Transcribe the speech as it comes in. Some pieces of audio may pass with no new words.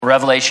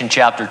Revelation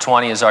chapter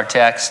 20 is our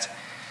text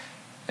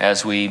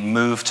as we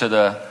move to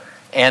the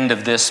end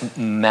of this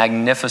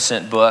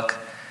magnificent book.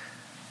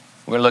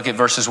 We're going to look at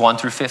verses 1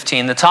 through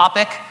 15. The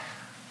topic,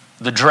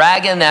 the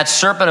dragon, that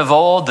serpent of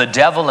old, the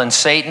devil and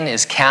Satan,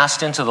 is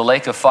cast into the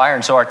lake of fire.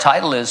 And so our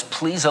title is,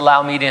 Please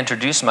Allow Me to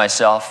Introduce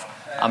Myself.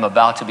 I'm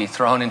about to be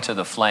thrown into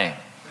the flame.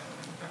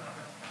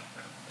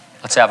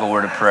 Let's have a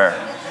word of prayer.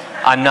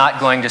 I'm not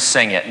going to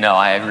sing it. No,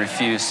 I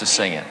refuse to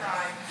sing it.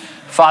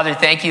 Father,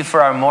 thank you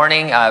for our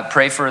morning. I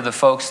pray for the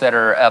folks that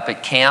are up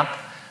at camp.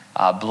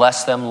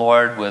 Bless them,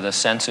 Lord, with a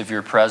sense of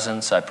your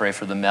presence. I pray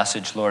for the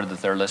message, Lord,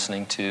 that they're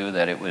listening to,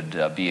 that it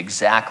would be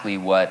exactly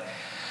what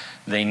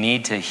they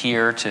need to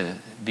hear to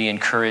be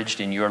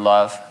encouraged in your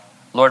love.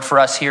 Lord, for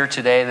us here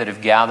today that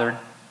have gathered,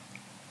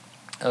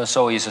 it's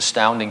always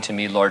astounding to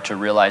me, Lord, to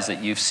realize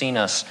that you've seen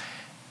us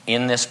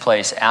in this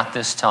place at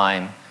this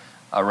time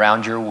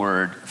around your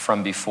word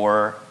from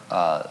before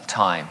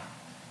time.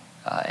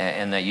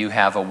 And that you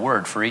have a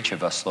word for each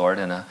of us, Lord,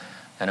 and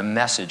a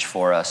message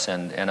for us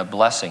and a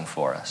blessing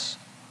for us.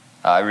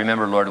 I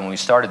remember, Lord, when we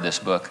started this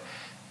book,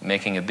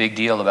 making a big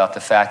deal about the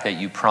fact that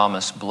you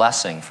promise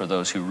blessing for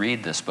those who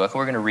read this book.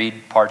 We're going to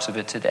read parts of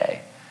it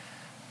today.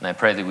 And I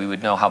pray that we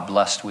would know how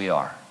blessed we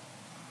are.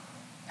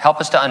 Help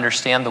us to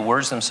understand the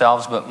words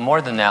themselves, but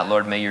more than that,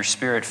 Lord, may your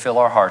Spirit fill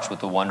our hearts with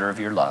the wonder of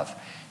your love.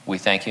 We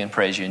thank you and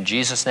praise you in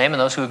Jesus' name. And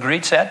those who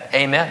agreed said,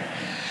 amen.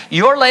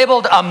 You're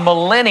labeled a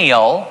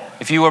millennial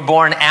if you were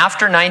born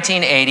after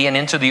 1980 and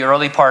into the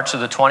early parts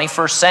of the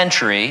 21st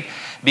century,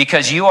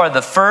 because you are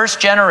the first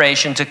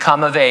generation to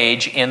come of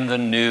age in the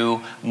new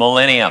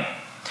millennium.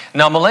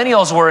 Now,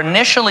 millennials were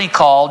initially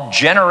called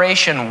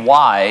Generation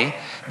Y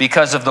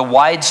because of the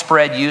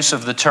widespread use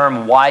of the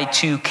term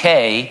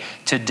Y2K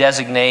to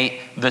designate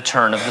the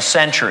turn of the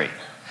century.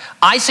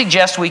 I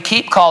suggest we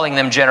keep calling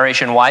them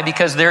Generation Y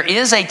because there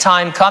is a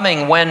time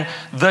coming when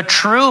the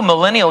true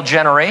millennial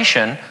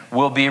generation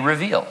will be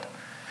revealed.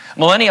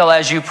 Millennial,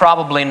 as you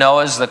probably know,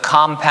 is the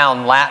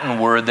compound Latin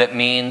word that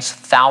means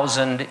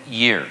 1,000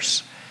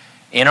 years.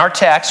 In our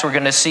text, we're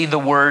going to see the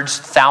words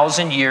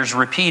 1,000 years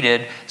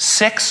repeated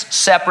 6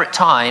 separate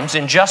times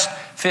in just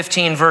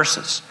 15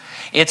 verses.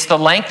 It's the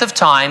length of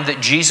time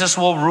that Jesus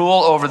will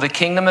rule over the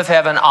kingdom of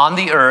heaven on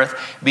the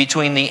earth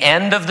between the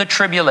end of the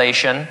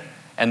tribulation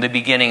and the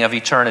beginning of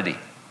eternity.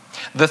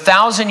 The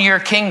 1,000-year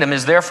kingdom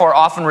is therefore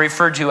often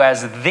referred to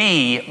as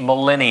the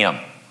millennium.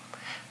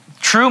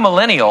 True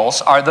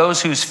millennials are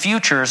those whose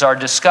futures are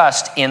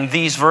discussed in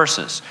these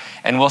verses.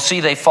 And we'll see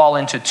they fall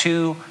into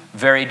 2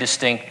 very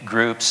distinct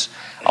groups.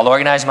 I'll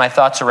organize my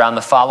thoughts around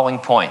the following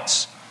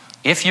points.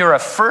 If you're a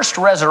first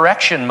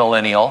resurrection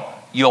millennial,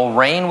 you'll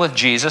reign with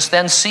Jesus,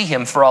 then see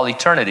him for all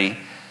eternity.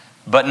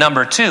 But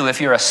number 2,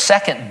 if you're a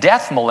second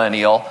death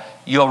millennial,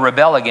 you'll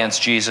rebel against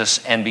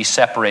Jesus and be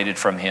separated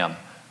from him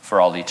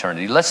for all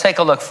eternity. Let's take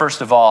a look,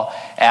 first of all,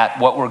 at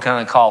what we're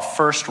going to call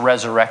first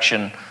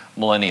resurrection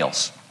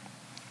millennials.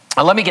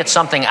 Now, let me get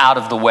something out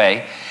of the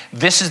way.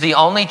 This is the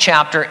only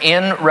chapter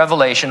in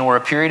Revelation where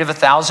a period of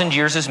 1,000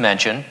 years is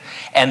mentioned,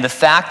 and the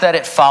fact that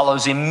it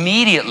follows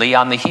immediately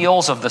on the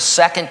heels of the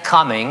second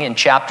coming in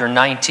chapter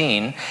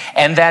 19,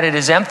 and that it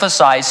is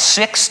emphasized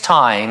 6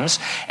 times,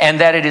 and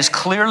that it is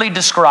clearly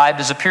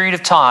described as a period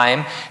of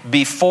time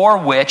before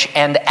which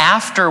and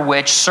after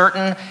which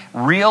certain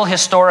real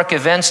historic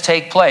events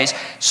take place,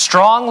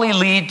 strongly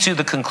lead to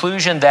the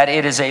conclusion that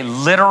it is a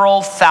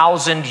literal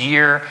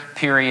 1,000-year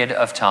period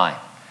of time.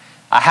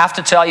 I have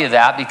to tell you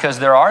that because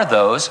there are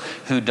those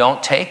who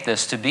don't take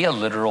this to be a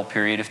literal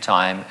period of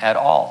time at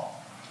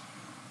all.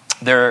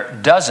 There are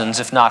dozens,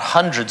 if not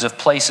hundreds, of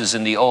places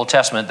in the Old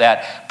Testament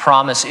that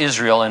promise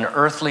Israel an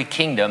earthly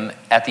kingdom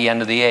at the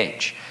end of the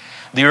age.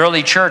 The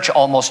early church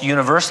almost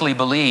universally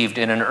believed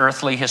in an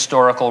earthly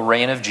historical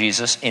reign of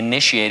Jesus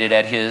initiated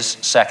at his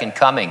second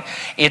coming.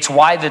 It's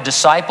why the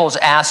disciples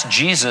asked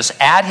Jesus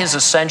at his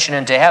ascension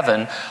into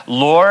heaven,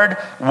 Lord,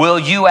 will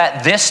you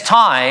at this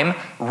time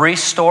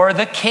restore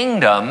the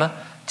kingdom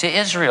to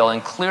Israel?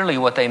 And clearly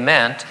what they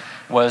meant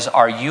was,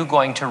 are you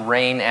going to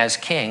reign as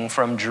king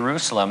from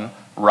Jerusalem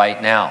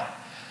right now?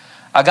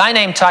 A guy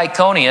named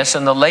Tychonius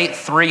in the late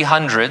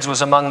 300s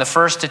was among the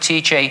first to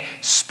teach a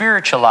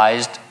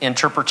spiritualized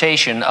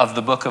interpretation of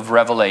the book of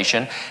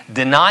Revelation,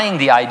 denying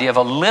the idea of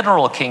a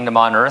literal kingdom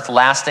on earth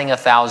lasting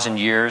 1,000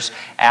 years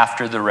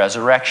after the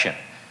resurrection.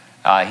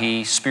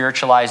 He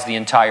spiritualized the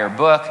entire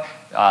book.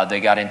 They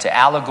got into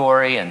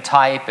allegory and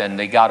type, and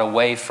they got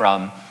away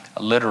from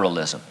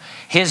literalism.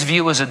 His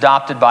view was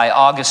adopted by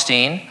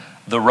Augustine,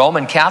 the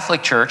Roman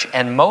Catholic Church,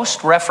 and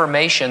most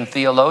Reformation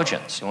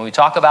theologians. When we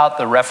talk about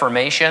the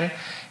Reformation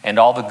and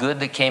all the good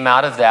that came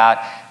out of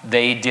that,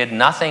 they did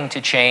nothing to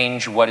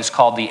change what is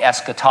called the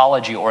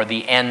eschatology or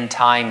the end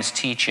times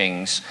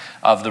teachings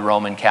of the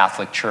Roman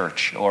Catholic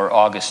Church or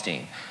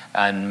Augustine.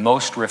 And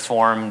most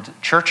Reformed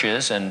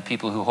churches and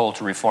people who hold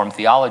to Reformed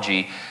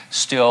theology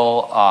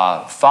still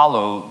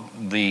follow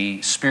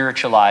the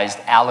spiritualized,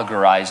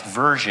 allegorized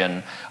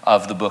version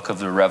of the book of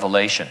the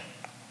Revelation.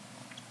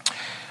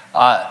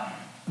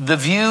 The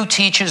view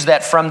teaches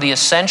that from the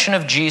ascension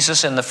of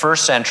Jesus in the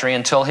first century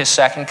until his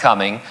second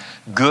coming,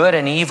 good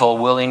and evil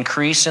will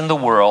increase in the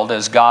world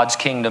as God's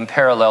kingdom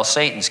parallels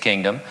Satan's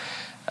kingdom.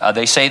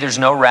 They say there's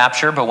no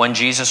rapture, but when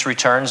Jesus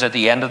returns at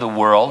the end of the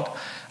world,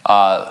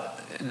 the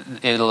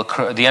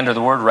end of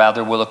the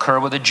world will occur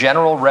with a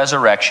general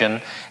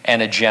resurrection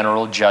and a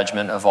general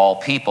judgment of all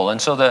people.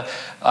 And so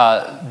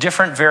the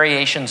different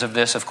variations of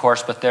this, of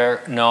course, but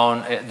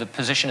the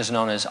position is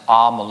known as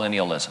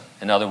amillennialism.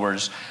 In other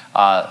words,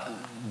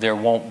 there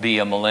won't be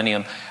a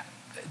millennium.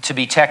 To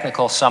be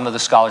technical, some of the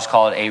scholars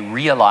call it a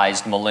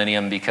realized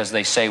millennium because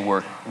they say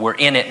we're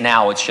in it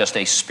now. It's just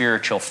a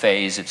spiritual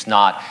phase. It's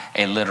not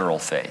a literal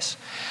phase.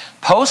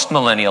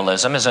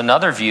 Postmillennialism is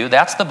another view.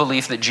 That's the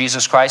belief that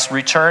Jesus Christ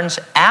returns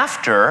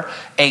after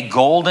a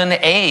golden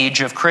age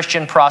of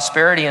Christian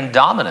prosperity and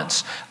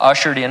dominance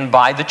ushered in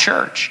by the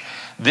church.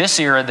 This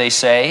era, they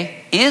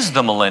say, is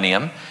the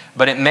millennium,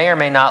 but it may or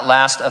may not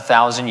last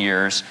 1,000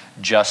 years,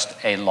 just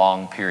a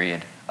long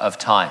period of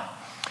time.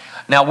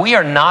 Now, we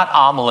are not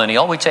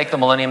amillennial. We take the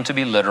millennium to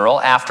be literal.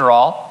 After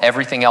all,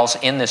 everything else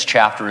in this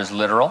chapter is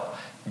literal.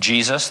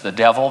 Jesus, the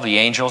devil, the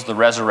angels, the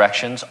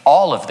resurrections,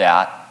 all of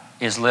that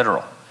is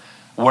literal.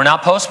 We're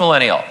not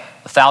postmillennial.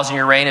 The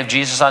 1,000-year reign of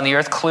Jesus on the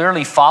earth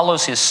clearly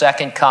follows his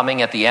second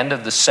coming at the end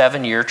of the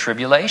 7-year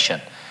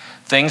tribulation.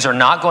 Things are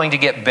not going to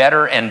get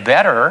better and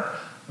better,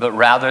 but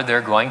rather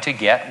they're going to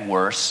get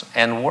worse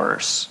and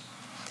worse.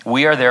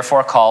 We are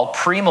therefore called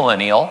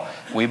premillennial.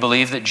 We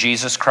believe that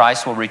Jesus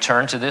Christ will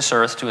return to this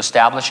earth to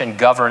establish and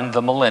govern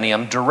the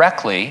millennium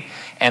directly,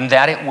 and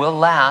that it will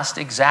last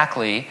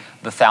exactly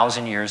the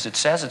 1,000 years it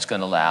says it's going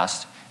to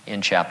last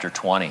in chapter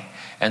 20.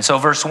 And so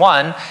verse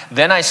 1,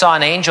 then I saw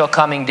an angel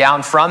coming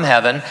down from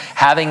heaven,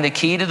 having the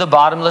key to the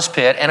bottomless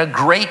pit and a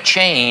great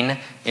chain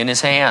in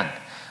his hand.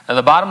 Now,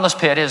 the bottomless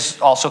pit is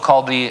also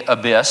called the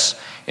abyss.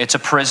 It's a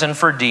prison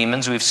for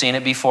demons. We've seen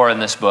it before in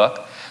this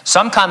book.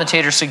 Some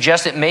commentators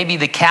suggest it may be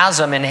the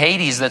chasm in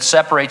Hades that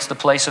separates the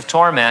place of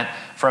torment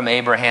from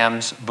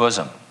Abraham's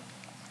bosom.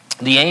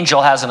 The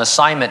angel has an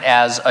assignment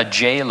as a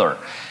jailer.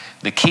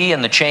 The key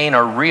and the chain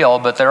are real,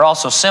 but they're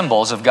also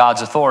symbols of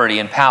God's authority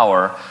and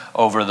power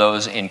over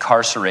those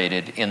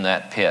incarcerated in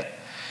that pit.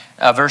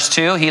 Verse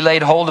 2, he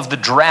laid hold of the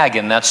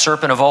dragon, that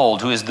serpent of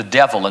old, who is the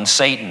devil and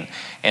Satan,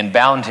 and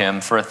bound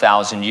him for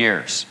 1,000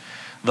 years.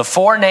 The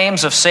 4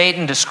 names of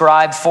Satan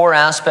describe 4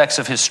 aspects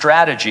of his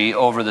strategy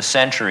over the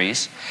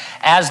centuries.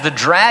 As the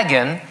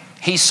dragon,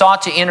 he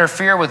sought to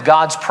interfere with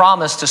God's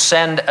promise to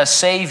send a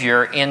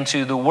Savior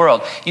into the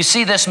world. You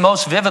see this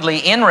most vividly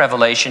in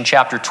Revelation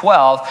chapter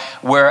 12,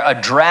 where a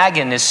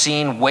dragon is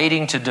seen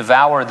waiting to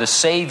devour the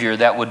Savior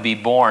that would be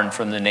born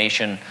from the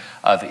nation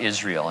of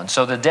Israel. And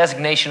so the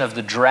designation of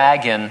the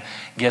dragon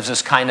gives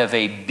us kind of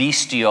a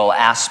bestial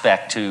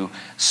aspect to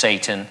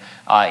Satan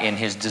in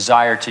his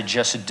desire to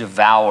just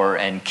devour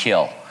and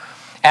kill.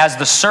 As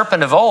the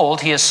serpent of old,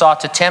 he has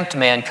sought to tempt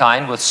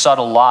mankind with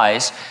subtle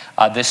lies.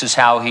 This is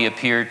how he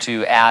appeared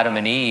to Adam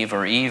and Eve,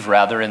 or Eve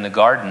rather, in the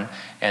garden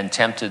and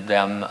tempted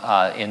them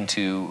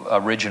into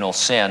original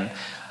sin.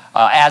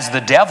 As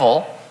the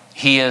devil,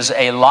 he is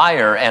a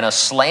liar and a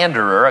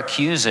slanderer,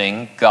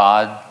 accusing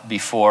God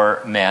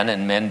before men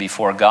and men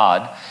before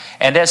God.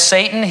 And as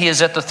Satan, he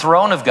is at the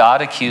throne of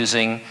God,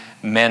 accusing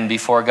men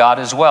before God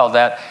as well.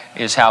 That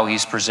is how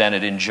he's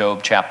presented in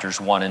Job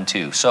chapters 1 and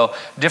 2. So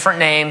different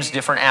names,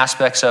 different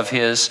aspects of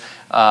his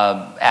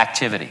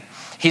activity.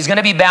 He's going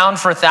to be bound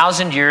for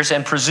 1,000 years,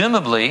 and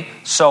presumably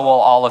so will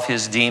all of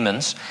his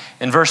demons.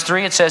 In verse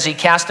 3 it says, he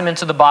cast him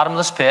into the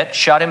bottomless pit,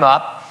 shut him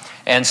up,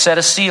 and set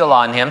a seal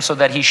on him so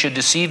that he should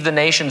deceive the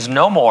nations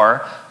no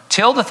more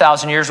till the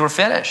 1,000 years were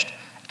finished.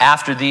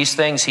 After these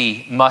things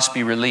he must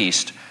be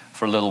released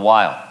for a little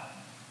while.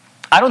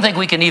 I don't think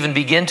we can even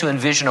begin to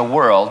envision a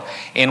world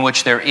in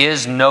which there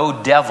is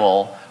no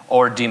devil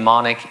or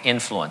demonic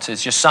influence.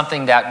 It's just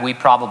something that we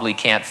probably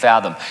can't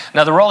fathom.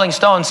 Now, the Rolling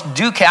Stones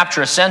do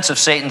capture a sense of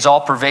Satan's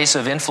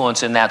all-pervasive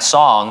influence in that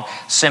song,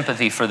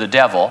 Sympathy for the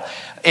Devil.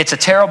 It's a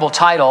terrible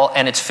title,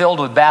 and it's filled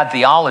with bad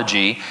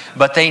theology,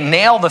 but they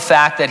nail the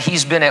fact that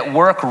he's been at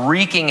work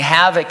wreaking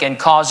havoc and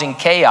causing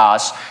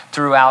chaos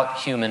throughout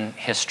human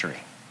history.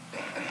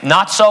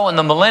 Not so in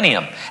the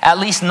millennium, at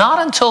least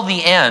not until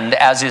the end,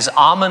 as is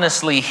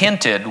ominously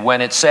hinted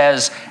when it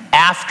says,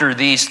 after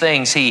these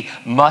things he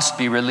must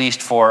be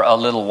released for a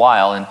little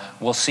while, and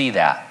we'll see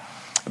that.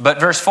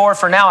 But verse 4,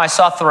 for now I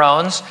saw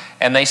thrones,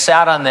 and they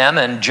sat on them,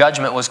 and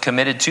judgment was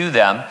committed to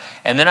them.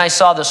 And then I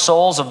saw the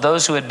souls of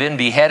those who had been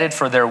beheaded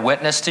for their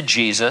witness to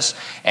Jesus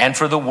and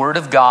for the word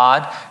of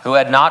God, who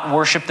had not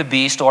worshipped the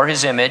beast or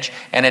his image,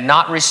 and had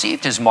not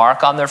received his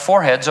mark on their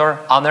foreheads or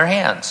on their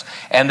hands.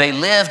 And they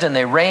lived and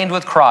they reigned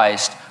with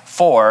Christ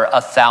for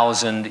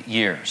 1,000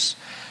 years.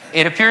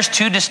 It appears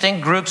 2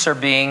 distinct groups are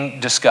being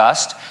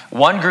discussed.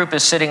 One group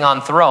is sitting on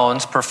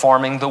thrones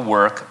performing the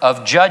work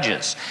of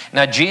judges.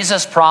 Now,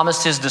 Jesus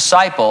promised his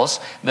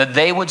disciples that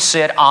they would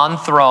sit on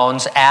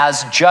thrones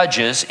as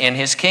judges in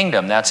his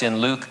kingdom. That's in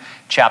Luke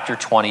chapter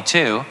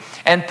 22.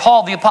 And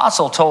Paul the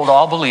apostle told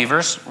all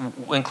believers,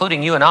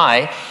 including you and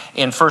I,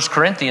 in 1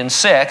 Corinthians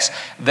 6,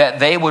 that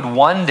they would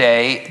one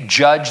day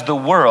judge the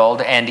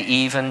world and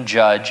even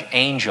judge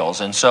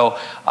angels. And so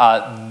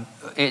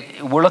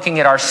we're looking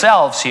at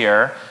ourselves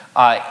here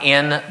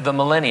in the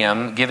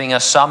millennium, giving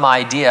us some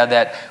idea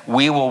that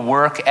we will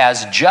work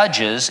as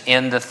judges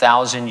in the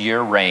 1,000-year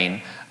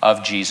reign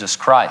of Jesus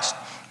Christ.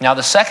 Now,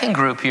 the second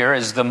group here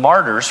is the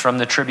martyrs from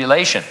the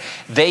tribulation.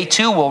 They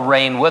too will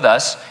reign with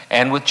us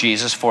and with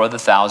Jesus for the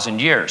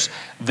 1,000 years.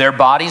 Their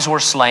bodies were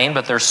slain,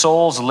 but their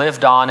souls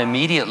lived on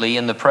immediately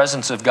in the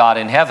presence of God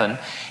in heaven.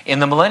 In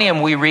the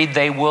millennium, we read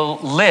they will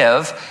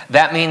live.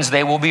 That means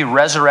they will be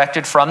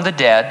resurrected from the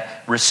dead,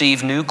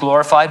 receive new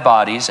glorified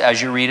bodies.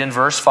 As you read in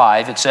verse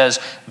 5, it says,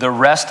 the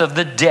rest of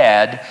the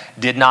dead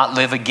did not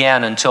live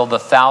again until the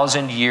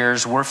 1,000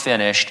 years were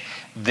finished.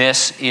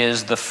 This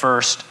is the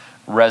first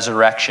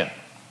resurrection.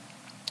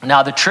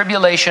 Now, the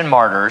tribulation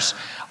martyrs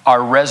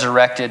are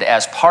resurrected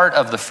as part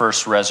of the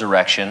first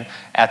resurrection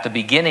at the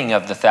beginning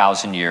of the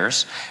 1,000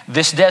 years.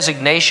 This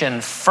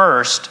designation,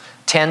 first,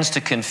 tends to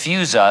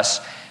confuse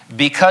us.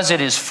 Because it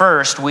is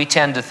first, we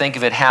tend to think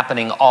of it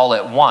happening all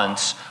at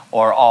once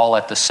or all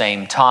at the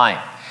same time.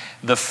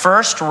 The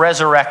first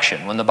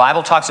resurrection, when the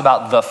Bible talks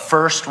about the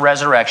first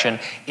resurrection,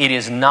 it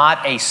is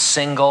not a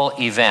single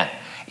event.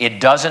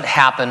 It doesn't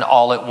happen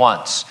all at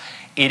once.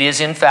 It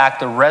is, in fact,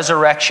 the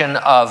resurrection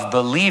of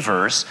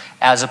believers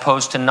as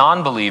opposed to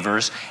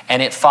non-believers,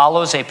 and it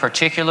follows a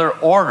particular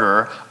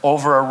order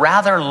over a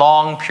rather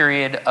long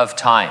period of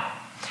time.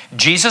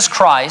 Jesus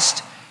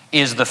Christ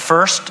is the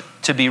first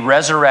to be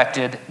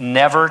resurrected,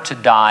 never to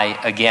die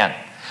again.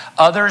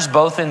 Others,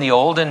 both in the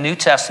Old and New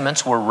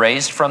Testaments, were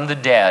raised from the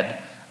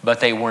dead, but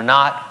they were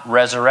not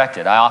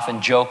resurrected. I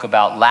often joke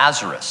about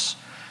Lazarus,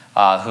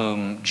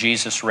 whom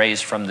Jesus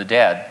raised from the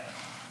dead.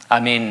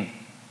 I mean,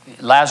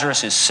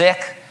 Lazarus is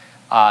sick.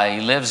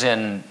 He lives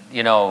in,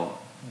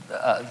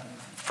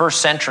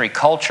 first century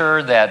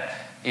culture that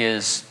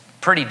is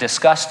pretty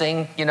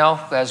disgusting,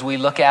 as we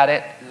look at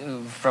it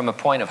from a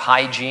point of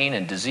hygiene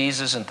and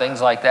diseases and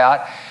things like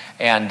that.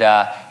 And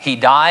he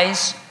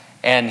dies,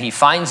 and he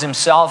finds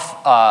himself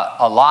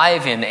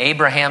alive in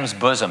Abraham's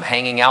bosom,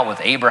 hanging out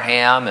with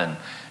Abraham and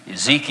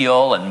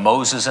Ezekiel and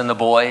Moses and the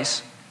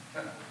boys.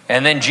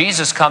 And then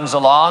Jesus comes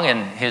along,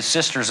 and his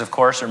sisters, of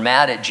course, are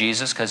mad at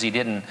Jesus because he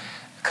didn't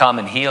come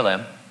and heal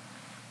him.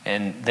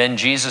 And then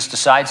Jesus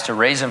decides to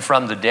raise him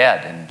from the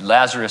dead, and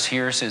Lazarus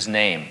hears his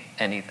name.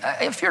 And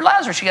if you're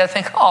Lazarus, you got to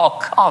think, oh,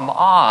 come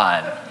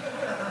on.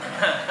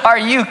 Are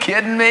you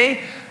kidding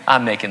me?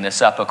 I'm making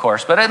this up, of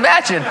course, but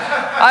imagine.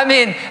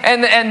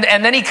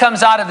 And then he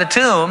comes out of the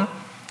tomb,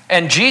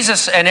 and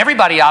Jesus, and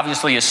everybody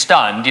obviously is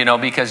stunned,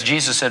 because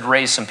Jesus had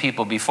raised some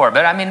people before.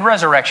 But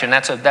resurrection,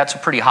 that's a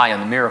pretty high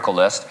on the miracle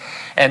list.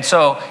 And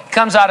so he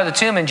comes out of the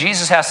tomb, and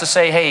Jesus has to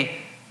say, hey,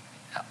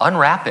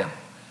 unwrap him.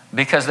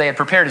 Because they had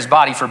prepared his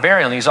body for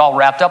burial, and he's all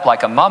wrapped up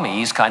like a mummy.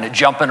 He's kind of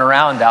jumping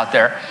around out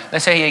there. They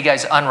say, hey,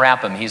 guys,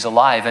 unwrap him. He's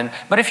alive.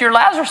 But if you're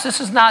Lazarus, this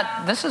is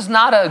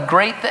not a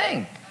great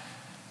thing.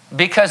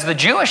 Because the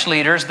Jewish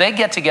leaders, they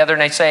get together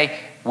and they say,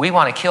 we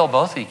want to kill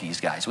both of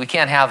these guys. We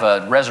can't have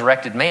a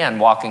resurrected man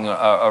walking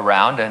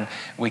around, and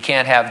we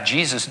can't have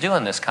Jesus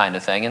doing this kind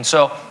of thing. And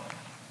so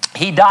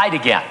he died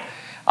again.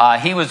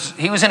 He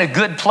was in a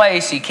good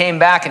place. He came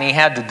back and he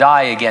had to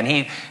die again.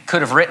 He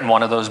could have written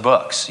one of those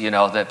books,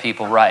 that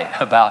people write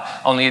about,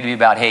 only it'd be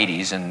about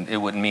Hades, and it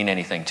wouldn't mean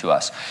anything to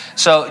us.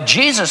 So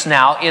Jesus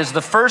now is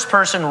the first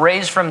person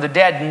raised from the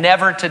dead,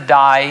 never to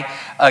die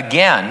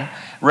again.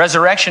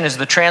 Resurrection is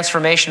the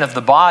transformation of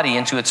the body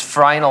into its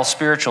final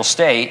spiritual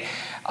state.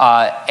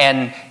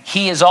 And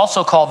he is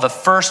also called the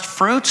first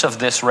fruits of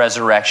this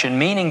resurrection,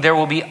 meaning there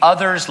will be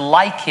others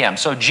like him.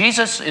 So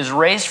Jesus is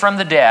raised from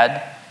the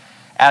dead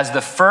as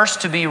the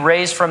first to be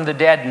raised from the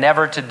dead,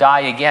 never to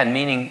die again,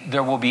 meaning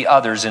there will be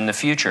others in the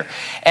future.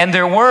 And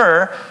there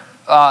were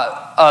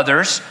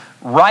others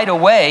right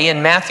away.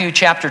 In Matthew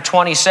chapter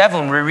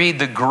 27, we read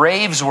the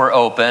graves were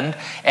opened,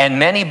 and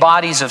many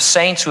bodies of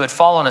saints who had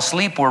fallen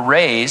asleep were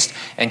raised,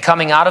 and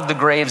coming out of the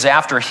graves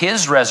after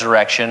his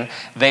resurrection,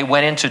 they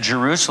went into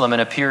Jerusalem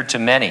and appeared to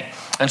many.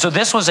 And so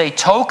this was a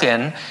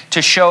token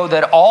to show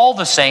that all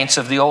the saints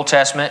of the Old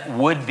Testament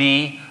would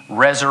be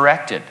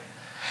resurrected.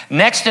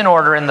 Next in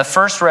order in the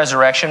first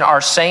resurrection are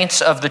saints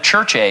of the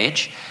church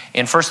age.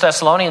 In 1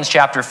 Thessalonians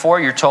chapter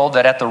 4, you're told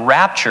that at the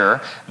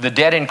rapture, the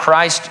dead in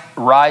Christ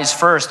rise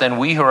first, and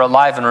we who are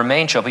alive and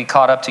remain shall be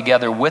caught up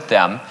together with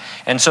them.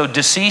 And so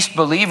deceased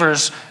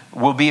believers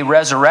will be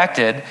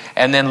resurrected,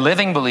 and then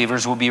living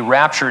believers will be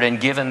raptured and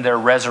given their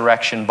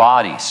resurrection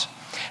bodies.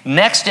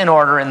 Next in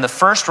order in the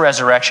first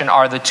resurrection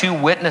are the two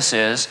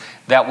witnesses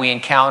that we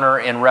encounter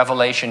in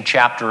Revelation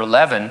chapter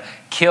 11,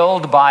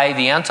 killed by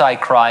the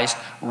Antichrist,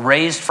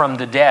 raised from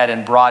the dead,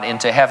 and brought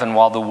into heaven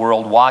while the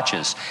world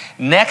watches.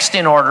 Next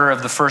in order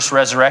of the first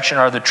resurrection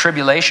are the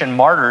tribulation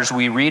martyrs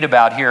we read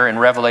about here in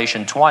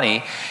Revelation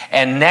 20.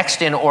 And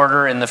next in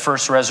order in the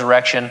first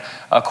resurrection,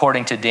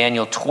 according to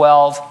Daniel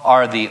 12,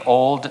 are the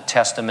Old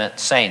Testament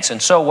saints.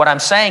 And so what I'm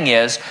saying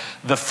is,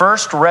 the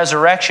first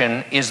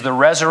resurrection is the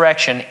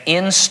resurrection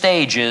in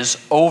stages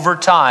over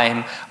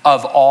time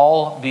of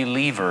all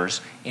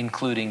believers,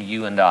 including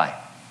you and I.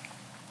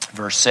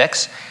 Verse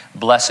 6,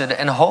 blessed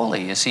and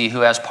holy is he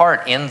who has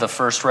part in the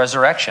first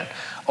resurrection.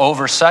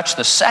 Over such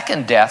the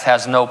second death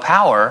has no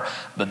power,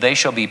 but they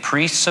shall be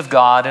priests of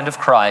God and of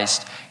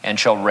Christ, and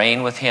shall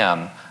reign with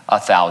him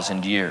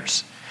 1,000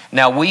 years.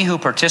 Now we who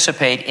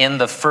participate in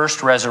the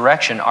first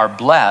resurrection are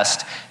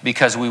blessed,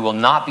 because we will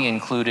not be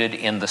included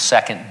in the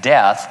second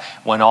death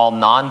when all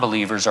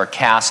non-believers are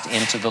cast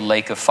into the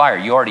lake of fire.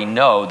 You already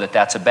know that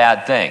that's a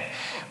bad thing.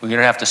 We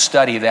don't have to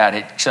study that.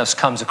 It just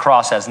comes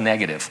across as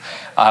negative.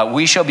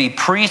 We shall be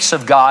priests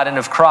of God and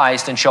of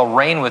Christ, and shall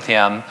reign with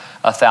him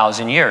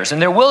 1,000 years. And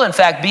there will in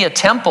fact be a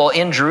temple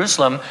in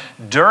Jerusalem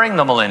during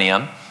the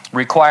millennium,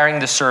 requiring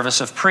the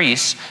service of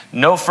priests.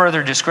 No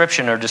further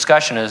description or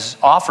discussion is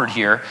offered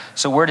here,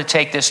 so we're to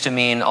take this to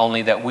mean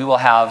only that we will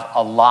have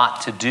a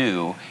lot to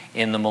do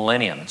in the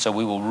millennium. So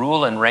we will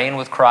rule and reign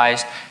with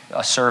Christ,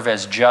 serve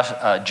as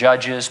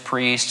judges,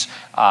 priests,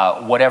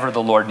 whatever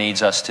the Lord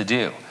needs us to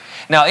do.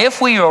 Now,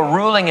 if we are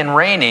ruling and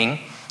reigning,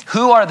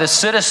 who are the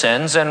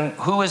citizens and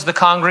who is the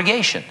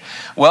congregation?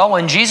 Well,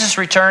 when Jesus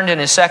returned in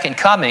his second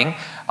coming,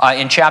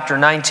 in chapter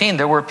 19,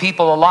 there were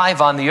people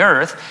alive on the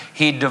earth.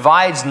 He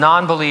divides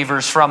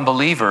non-believers from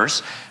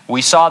believers.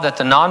 We saw that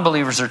the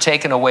non-believers are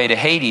taken away to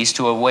Hades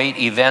to await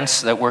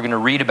events that we're going to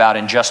read about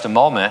in just a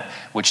moment,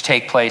 which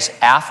take place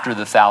after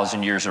the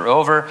 1,000 years are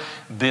over.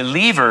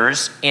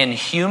 Believers in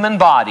human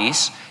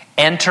bodies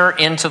enter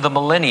into the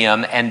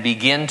millennium and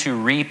begin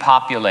to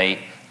repopulate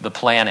the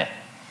planet.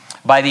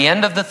 By the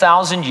end of the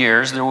 1,000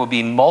 years, there will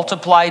be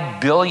multiplied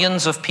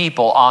billions of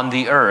people on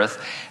the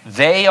earth.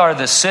 They are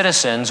the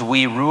citizens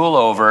we rule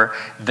over.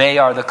 They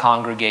are the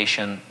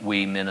congregation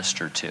we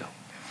minister to.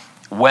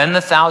 When the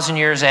 1,000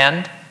 years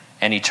end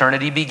and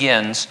eternity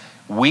begins,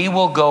 we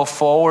will go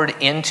forward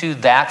into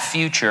that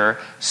future,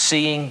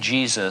 seeing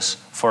Jesus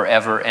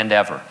forever and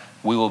ever.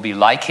 We will be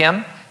like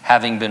him,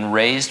 having been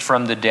raised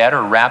from the dead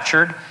or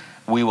raptured.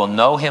 We will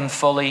know him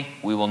fully.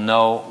 We will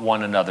know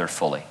one another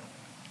fully.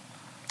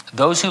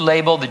 Those who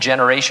label the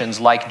generations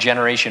like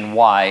Generation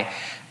Y,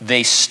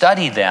 they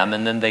study them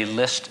and then they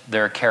list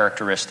their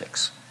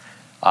characteristics.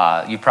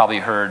 You've probably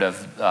heard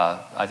of,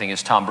 I think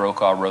it's Tom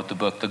Brokaw wrote the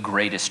book, The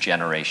Greatest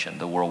Generation,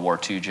 the World War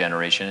II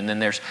generation. And then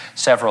there's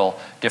several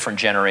different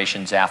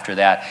generations after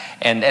that.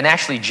 And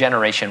actually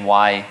Generation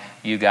Y,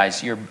 you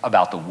guys, you're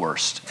about the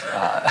worst.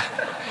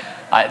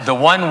 The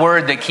one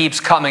word that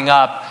keeps coming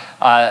up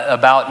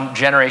about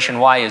Generation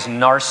Y is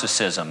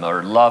narcissism,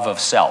 or love of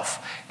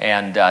self.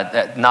 And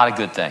not a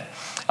good thing.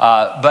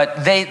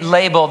 But they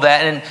label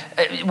that,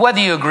 and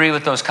whether you agree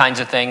with those kinds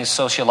of things,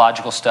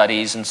 sociological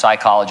studies and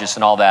psychologists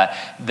and all that,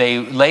 they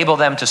label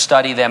them to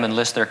study them and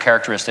list their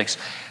characteristics.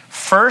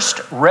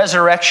 First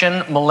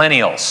resurrection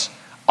millennials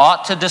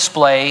ought to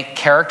display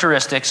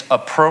characteristics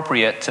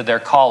appropriate to their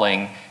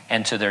calling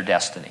and to their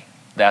destiny.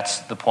 That's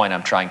the point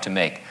I'm trying to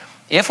make.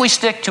 If we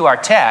stick to our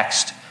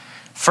text,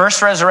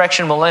 first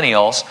resurrection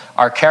millennials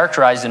are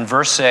characterized in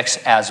verse 6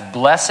 as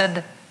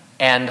blessed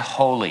and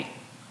holy.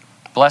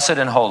 Blessed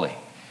and holy.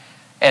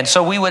 And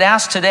so we would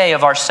ask today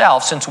of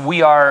ourselves, since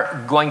we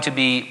are going to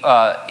be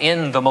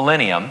in the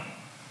millennium,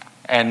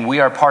 and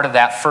we are part of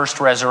that first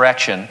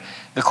resurrection,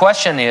 the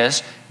question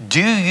is,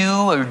 do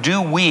you or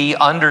do we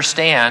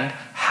understand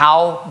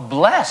how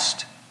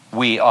blessed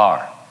we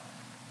are?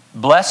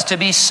 Blessed to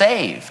be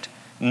saved,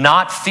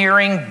 not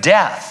fearing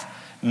death,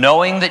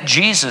 knowing that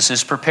Jesus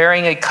is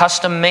preparing a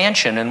custom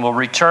mansion and will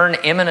return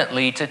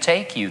imminently to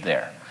take you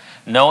there.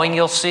 Knowing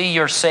you'll see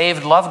your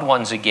saved loved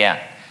ones again.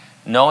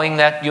 Knowing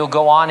that you'll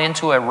go on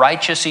into a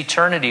righteous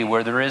eternity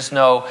where there is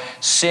no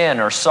sin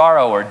or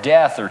sorrow or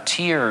death or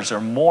tears or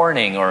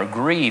mourning or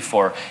grief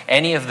or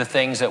any of the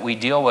things that we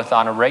deal with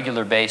on a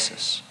regular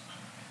basis.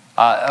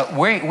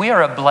 We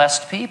are a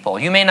blessed people.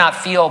 You may not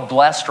feel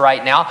blessed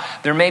right now.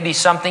 There may be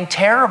something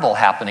terrible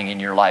happening in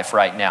your life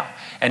right now.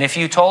 And if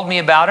you told me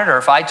about it, or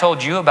if I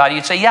told you about it,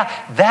 you'd say, yeah,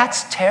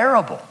 that's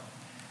terrible.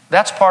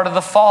 That's part of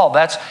the fall.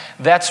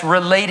 That's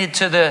related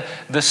to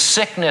the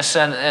sickness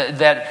and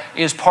that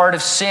is part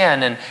of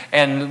sin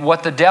and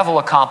what the devil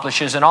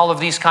accomplishes and all of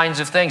these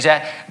kinds of things.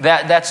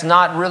 That's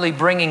not really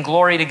bringing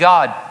glory to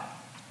God.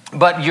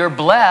 But you're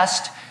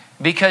blessed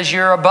because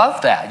you're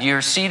above that.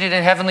 You're seated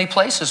in heavenly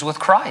places with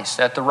Christ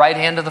at the right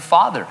hand of the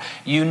Father.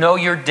 You know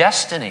your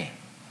destiny.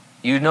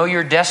 You know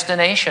your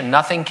destination.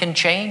 Nothing can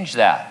change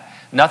that.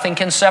 Nothing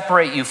can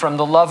separate you from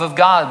the love of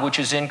God, which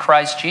is in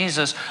Christ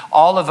Jesus.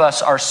 All of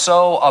us are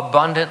so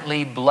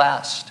abundantly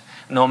blessed,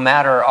 no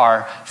matter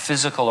our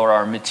physical or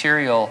our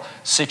material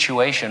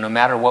situation, no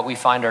matter what we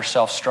find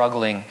ourselves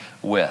struggling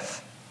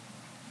with.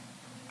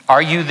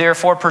 Are you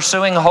therefore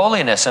pursuing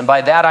holiness? And by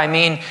that I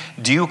mean,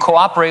 do you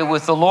cooperate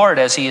with the Lord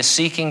as he is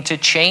seeking to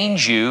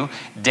change you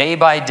day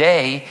by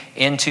day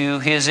into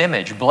his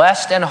image?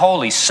 Blessed and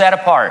holy, set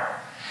apart.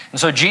 And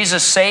so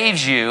Jesus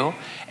saves you,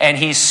 and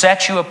he's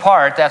set you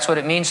apart. That's what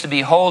it means to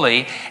be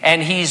holy.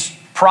 And he's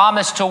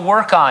promised to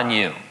work on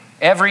you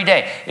every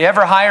day. You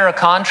ever hire a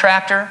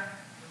contractor?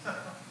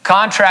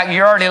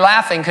 You're already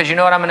laughing because you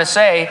know what I'm going to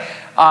say.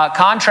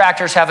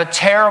 Contractors have a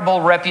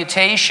terrible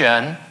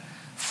reputation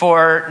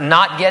for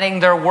not getting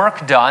their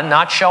work done,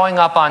 not showing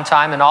up on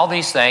time, and all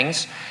these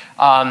things.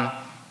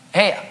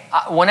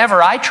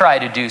 Whenever I try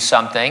to do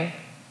something,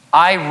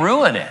 I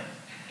ruin it.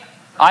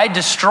 I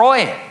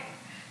destroy it.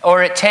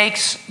 Or it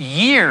takes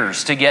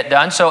years to get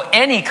done. So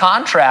any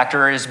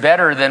contractor is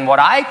better than what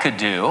I could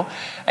do.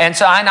 And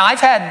so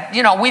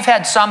we've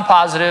had some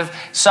positive,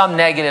 some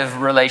negative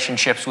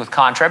relationships with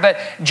contract. But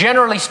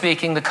generally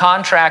speaking, the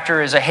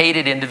contractor is a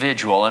hated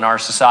individual in our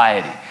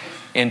society.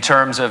 In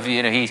terms of,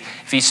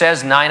 if he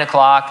says 9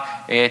 o'clock,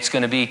 it's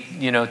going to be,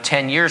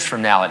 10 years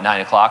from now at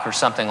 9 o'clock or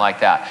something like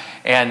that.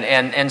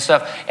 And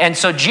stuff. And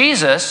so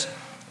Jesus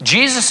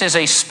is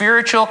a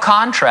spiritual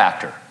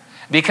contractor,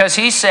 because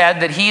he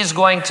said that he is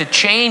going to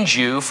change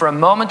you from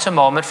moment to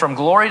moment, from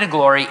glory to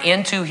glory,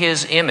 into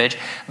his image.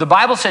 The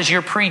Bible says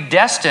you're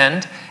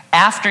predestined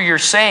after you're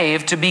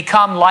saved to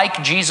become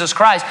like Jesus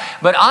Christ.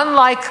 But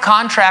unlike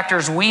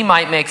contractors we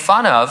might make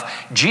fun of,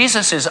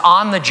 Jesus is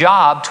on the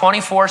job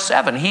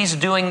 24/7. He's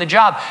doing the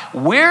job.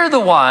 We're the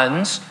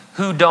ones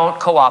who don't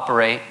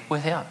cooperate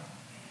with him.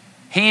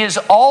 He is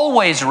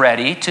always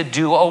ready to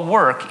do a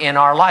work in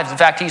our lives. In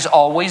fact, he's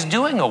always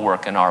doing a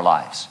work in our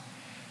lives.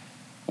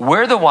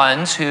 We're the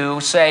ones who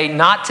say,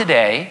 not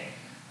today,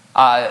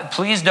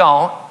 please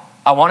don't,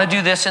 I want to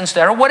do this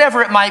instead, or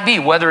whatever it might be,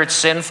 whether it's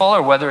sinful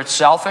or whether it's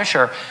selfish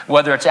or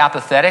whether it's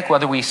apathetic,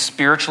 whether we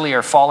spiritually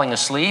are falling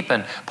asleep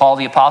and Paul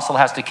the Apostle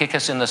has to kick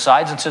us in the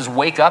sides and says,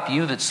 wake up,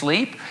 you that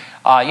sleep,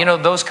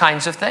 those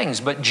kinds of things.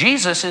 But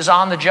Jesus is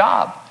on the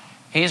job.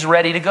 He's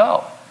ready to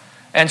go.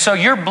 And so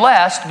you're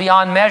blessed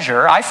beyond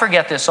measure. I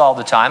forget this all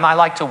the time. I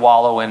like to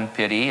wallow in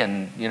pity,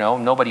 and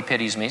nobody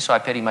pities me, so I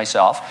pity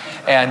myself.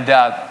 And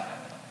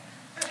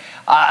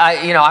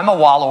I'm a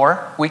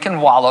wallower. We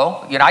can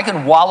wallow. I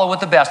can wallow with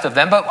the best of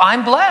them, but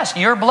I'm blessed.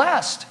 You're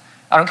blessed.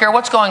 I don't care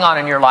what's going on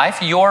in your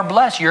life. You're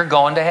blessed. You're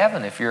going to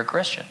heaven if you're a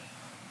Christian.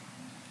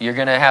 You're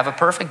going to have a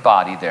perfect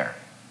body there,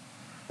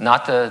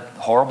 not the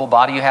horrible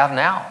body you have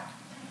now.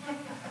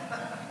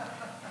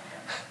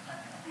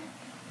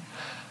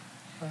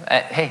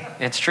 Hey,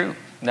 it's true.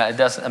 No,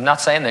 I'm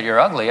not saying that you're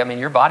ugly. I mean,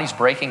 your body's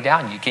breaking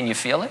down. Can you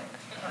feel it?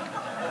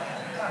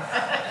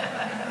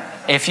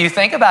 If you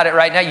think about it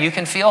right now, you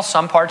can feel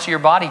some parts of your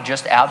body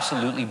just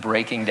absolutely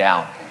breaking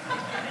down.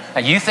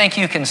 Now, you think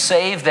you can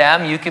save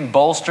them, you can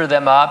bolster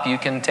them up, you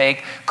can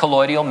take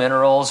colloidal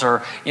minerals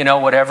or,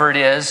 whatever it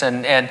is,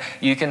 and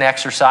you can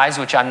exercise,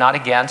 which I'm not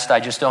against, I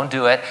just don't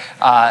do it.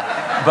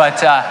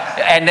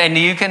 And then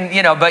you can,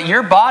 but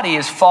your body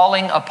is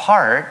falling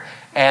apart,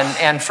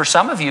 and for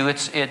some of you,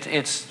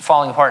 it's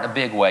falling apart in a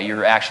big way.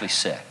 You're actually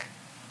sick.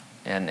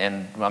 And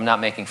I'm not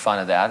making fun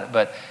of that,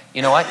 but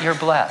you know what? You're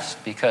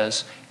blessed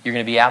because you're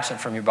going to be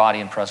absent from your body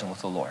and present with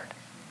the Lord.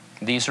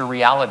 These are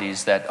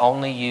realities that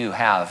only you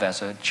have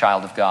as a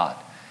child of God.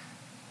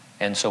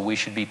 And so we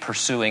should be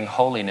pursuing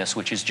holiness,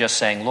 which is just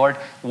saying, Lord,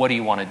 what do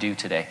you want to do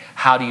today?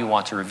 How do you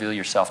want to reveal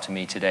yourself to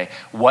me today?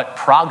 What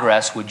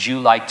progress would you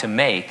like to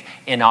make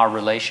in our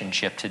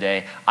relationship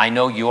today? I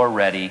know you're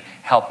ready.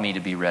 Help me to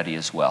be ready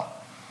as well.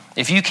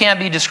 If you can't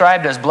be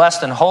described as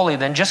blessed and holy,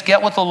 then just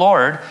get with the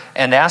Lord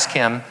and ask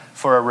him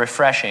for a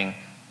refreshing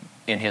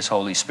in his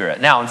Holy Spirit.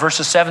 Now, in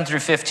verses 7 through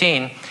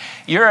 15,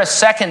 you're a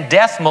second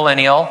death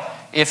millennial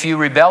if you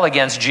rebel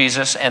against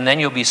Jesus, and then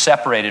you'll be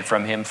separated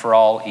from him for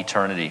all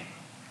eternity.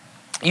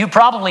 You've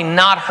probably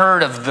not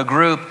heard of the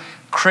group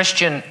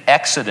Christian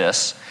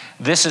Exodus.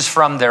 This is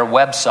from their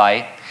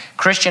website.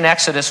 Christian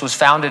Exodus was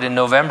founded in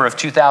November of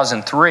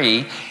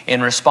 2003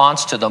 in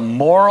response to the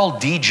moral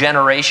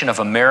degeneration of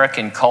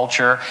American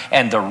culture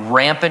and the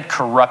rampant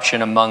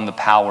corruption among the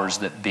powers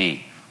that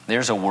be.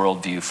 There's a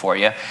worldview for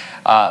you.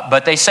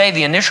 But they say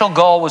the initial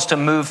goal was to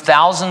move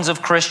thousands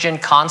of Christian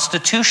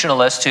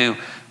constitutionalists to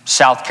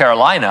South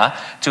Carolina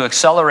to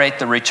accelerate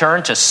the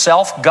return to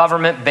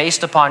self-government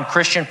based upon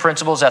Christian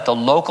principles at the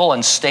local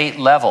and state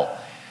level.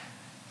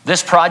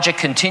 This project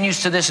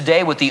continues to this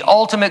day with the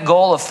ultimate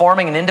goal of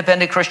forming an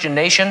independent Christian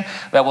nation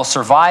that will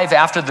survive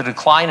after the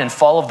decline and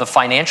fall of the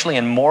financially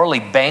and morally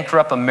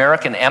bankrupt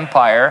American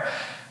empire.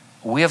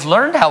 We have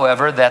learned,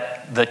 however,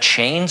 that the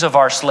chains of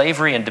our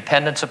slavery and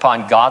dependence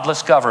upon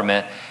godless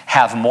government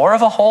have more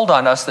of a hold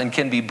on us than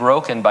can be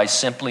broken by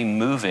simply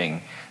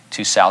moving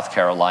to South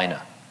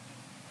Carolina.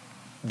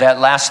 That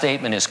last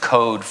statement is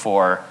code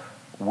for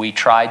we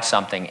tried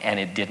something and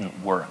it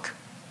didn't work.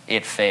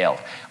 It failed.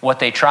 What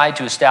they tried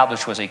to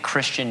establish was a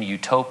Christian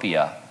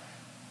utopia,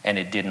 and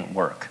it didn't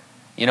work.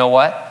 You know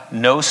what?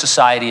 No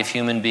society of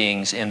human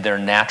beings in their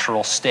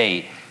natural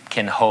state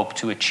can hope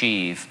to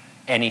achieve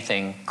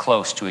anything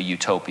close to a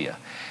utopia.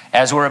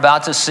 As we're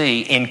about to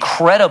see,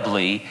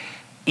 incredibly,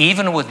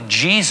 even with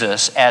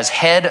Jesus as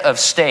head of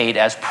state,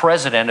 as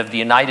president of the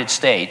United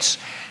States,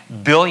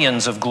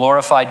 billions of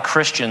glorified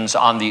Christians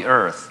on the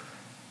earth,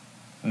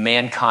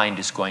 mankind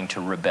is going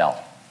to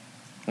rebel.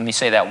 Let me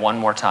say that one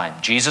more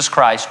time. Jesus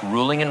Christ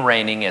ruling and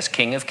reigning as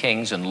King of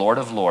Kings and Lord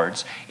of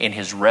Lords in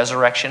his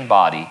resurrection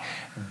body,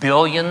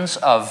 billions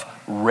of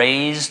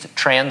raised,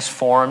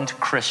 transformed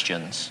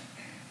Christians,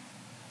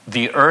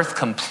 the earth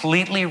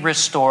completely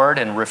restored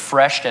and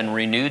refreshed and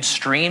renewed,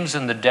 streams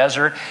in the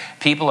desert,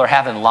 people are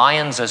having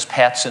lions as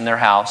pets in their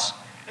house,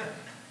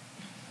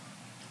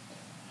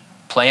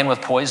 playing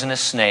with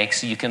poisonous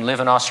snakes. You can live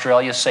in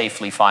Australia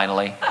safely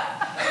finally.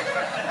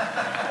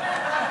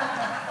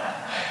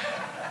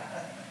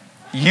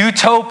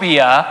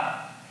 Utopia.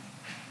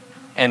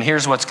 And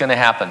here's what's going to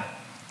happen.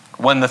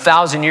 When the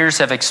 1,000 years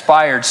have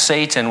expired,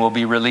 Satan will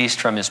be released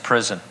from his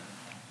prison.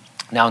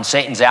 Now, in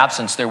Satan's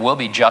absence, there will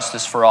be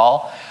justice for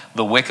all.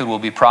 The wicked will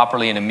be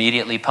properly and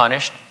immediately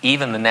punished.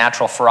 Even the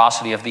natural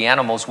ferocity of the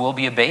animals will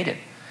be abated.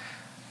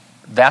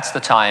 That's the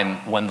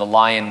time when the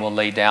lion will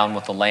lay down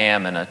with the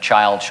lamb, and a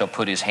child shall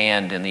put his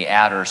hand in the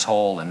adder's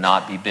hole and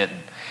not be bitten.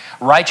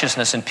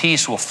 Righteousness and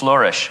peace will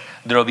flourish.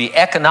 There will be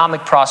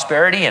economic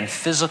prosperity and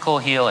physical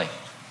healing.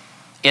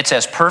 It's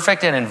as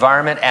perfect an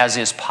environment as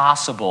is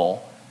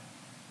possible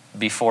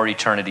before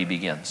eternity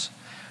begins.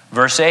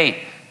 Verse 8,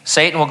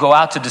 Satan will go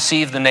out to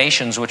deceive the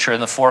nations which are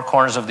in the four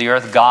corners of the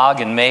earth, Gog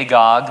and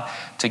Magog,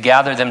 to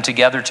gather them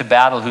together to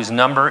battle, whose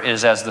number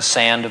is as the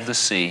sand of the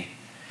sea.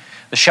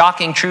 The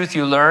shocking truth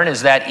you learn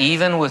is that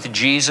even with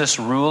Jesus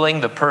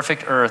ruling the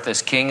perfect earth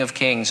as King of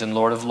Kings and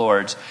Lord of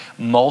Lords,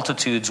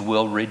 multitudes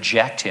will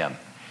reject him.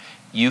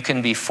 You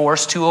can be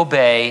forced to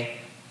obey.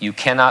 You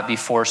cannot be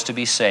forced to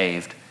be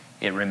saved.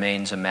 It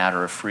remains a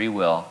matter of free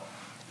will.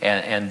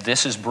 And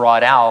this is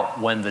brought out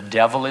when the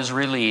devil is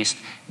released,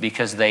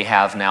 because they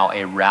have now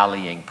a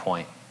rallying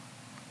point.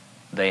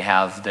 They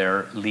have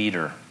their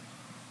leader.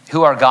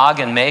 Who are Gog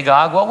and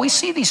Magog? Well, we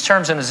see these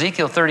terms in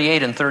Ezekiel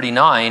 38 and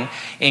 39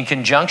 in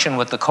conjunction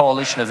with the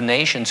coalition of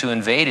nations who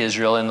invade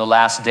Israel in the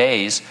last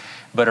days,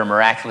 but are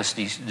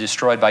miraculously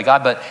destroyed by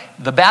God. But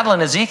the battle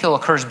in Ezekiel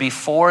occurs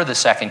before the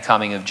second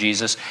coming of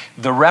Jesus.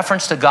 The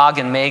reference to Gog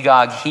and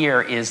Magog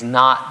here is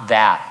not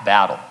that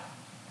battle.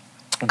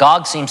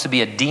 Gog seems to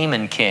be a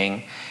demon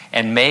king,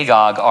 and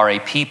Magog are a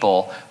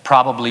people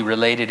probably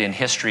related in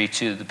history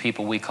to the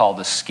people we call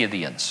the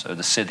Scythians or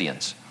the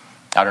Scythians.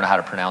 I don't know how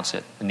to pronounce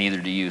it, and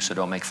neither do you, so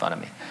don't make fun of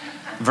me.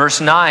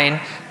 Verse 9,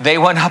 they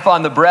went up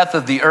on the breadth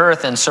of the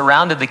earth and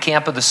surrounded the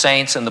camp of the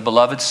saints and the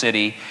beloved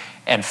city,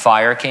 and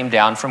fire came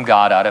down from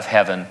God out of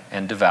heaven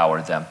and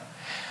devoured them.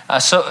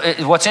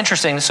 What's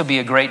interesting, this will be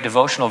a great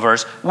devotional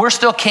verse. We're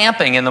still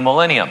camping in the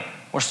millennium.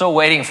 We're still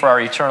waiting for our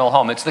eternal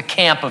home. It's the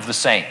camp of the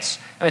saints.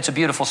 I mean, it's a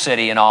beautiful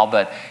city and all,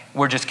 but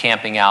we're just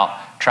camping out,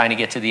 trying to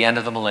get to the end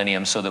of the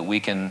millennium so that we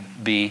can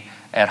be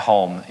at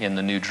home in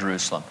the New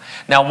Jerusalem.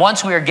 Now,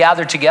 once we are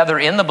gathered together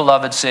in the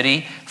beloved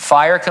city,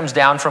 fire comes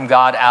down from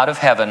God out of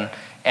heaven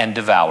and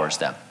devours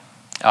them.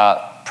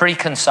 Pretty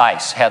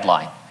concise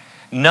headline.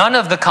 None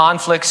of the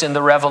conflicts in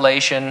the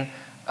Revelation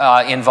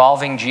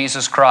involving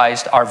Jesus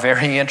Christ are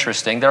very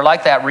interesting. They're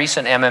like that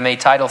recent MMA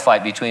title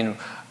fight between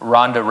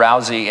Ronda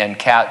Rousey and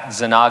Kat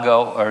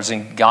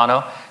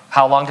Zingano.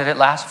 How long did it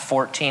last?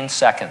 14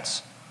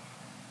 seconds.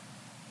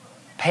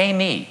 Pay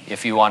me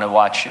if you want to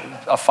watch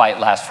a fight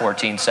last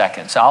 14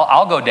 seconds.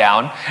 I'll go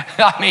down.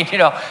 I mean,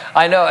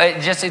 I know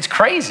it's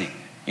crazy,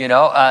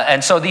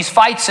 and so these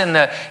fights in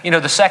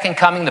the second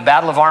coming, the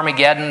Battle of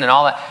Armageddon and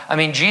all that. I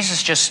mean,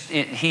 Jesus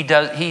he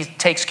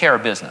takes care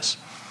of business.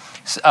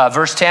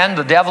 Verse 10,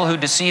 the devil who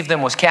deceived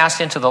them was cast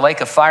into the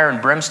lake of fire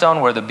and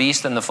brimstone, where the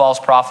beast and the false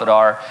prophet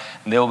are,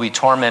 and they will be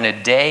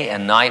tormented day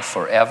and night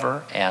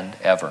forever and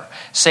ever.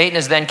 Satan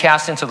is then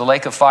cast into the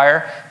lake of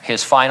fire,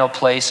 his final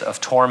place of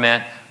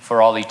torment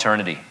for all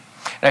eternity.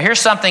 Now,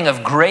 here's something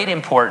of great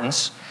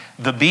importance.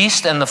 The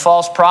beast and the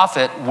false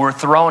prophet were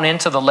thrown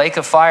into the lake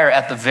of fire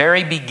at the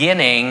very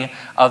beginning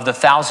of the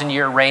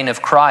 1,000-year reign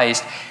of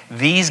Christ.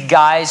 These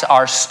guys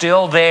are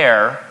still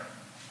there,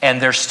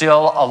 and they're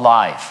still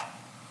alive.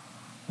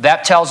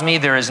 That tells me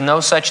there is no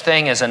such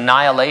thing as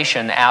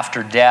annihilation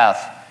after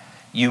death.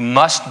 You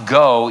must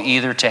go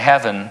either to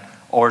heaven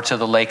or to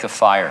the lake of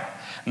fire.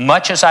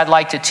 Much as I'd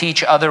like to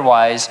teach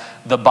otherwise,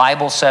 the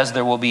Bible says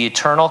there will be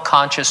eternal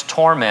conscious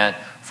torment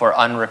for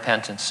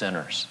unrepentant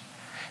sinners.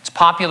 It's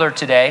popular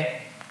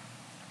today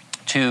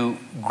to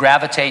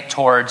gravitate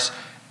towards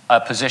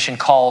a position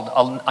called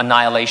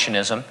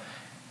annihilationism.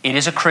 It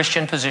is a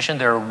Christian position.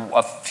 There are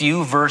a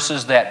few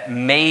verses that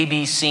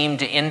maybe seem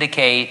to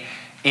indicate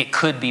it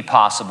could be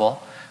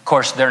possible. Of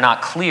course, they're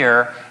not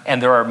clear,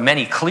 and there are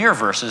many clear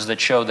verses that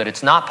show that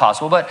it's not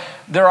possible, but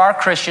there are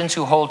Christians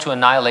who hold to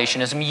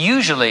annihilationism,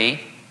 usually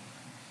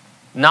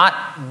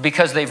not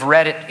because they've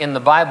read it in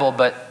the Bible,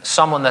 but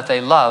someone that they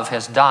love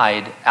has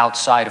died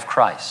outside of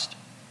Christ.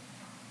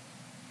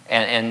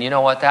 And you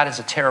know what? That is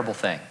a terrible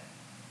thing.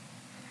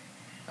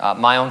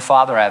 My own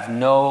father, I have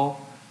no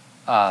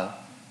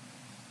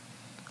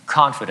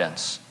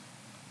confidence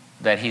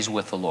that he's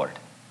with the Lord.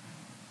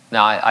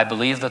 Now, I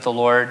believe that the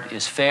Lord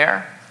is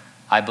fair.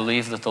 I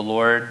believe that the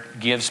Lord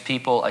gives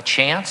people a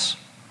chance,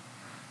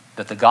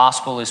 that the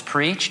gospel is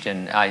preached,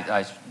 and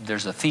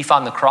there's a thief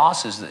on the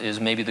cross is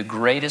maybe the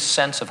greatest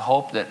sense of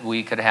hope that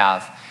we could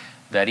have,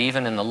 that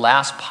even in the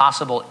last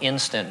possible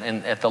instant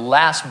and at the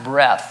last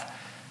breath,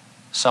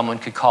 someone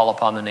could call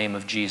upon the name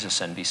of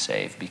Jesus and be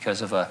saved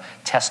because of a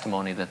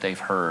testimony that they've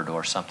heard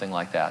or something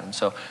like that. And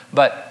so,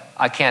 but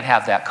I can't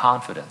have that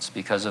confidence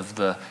because of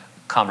the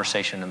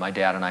conversation that my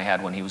dad and I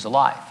had when he was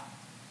alive.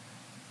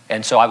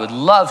 And so I would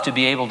love to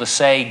be able to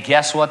say,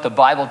 guess what? The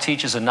Bible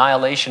teaches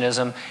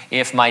annihilationism.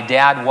 If my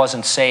dad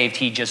wasn't saved,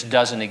 he just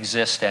doesn't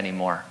exist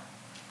anymore.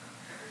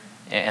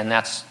 And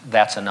that's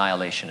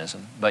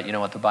annihilationism. But you know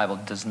what? The Bible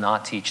does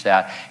not teach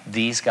that.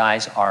 These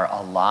guys are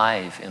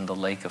alive in the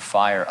lake of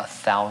fire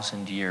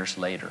 1,000 years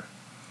later.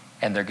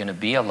 And they're going to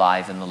be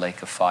alive in the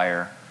lake of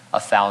fire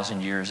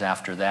 1,000 years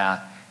after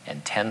that,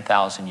 and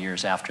 10,000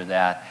 years after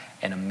that,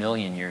 and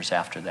 1,000,000 years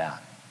after that.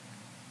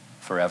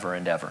 Forever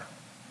and ever.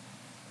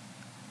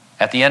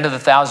 At the end of the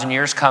 1,000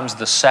 years comes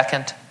the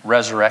second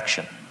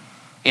resurrection.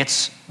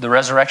 It's the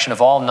resurrection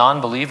of all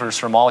non-believers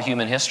from all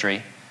human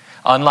history.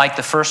 Unlike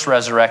the first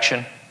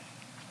resurrection,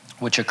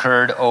 which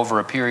occurred over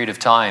a period of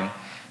time,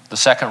 the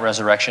second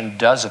resurrection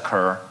does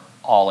occur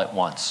all at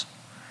once.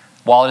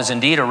 While it is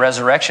indeed a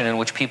resurrection in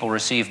which people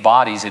receive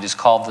bodies, it is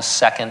called the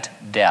second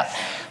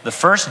death. The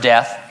first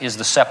death is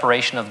the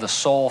separation of the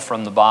soul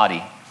from the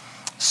body.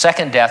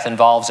 Second death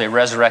involves a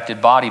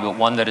resurrected body, but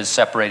one that is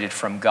separated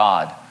from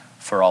God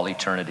for all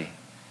eternity.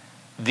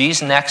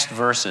 These next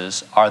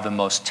verses are the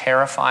most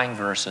terrifying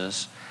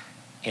verses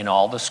in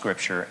all the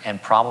scripture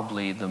and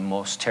probably the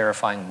most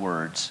terrifying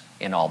words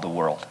in all the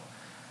world.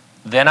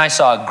 Then I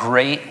saw a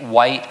great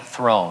white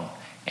throne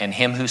and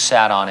him who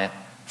sat on it,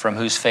 from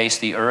whose face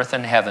the earth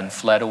and heaven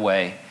fled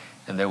away,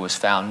 and there was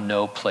found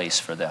no place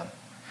for them.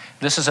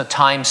 This is a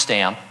time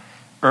stamp.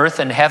 Earth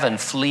and heaven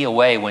flee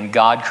away when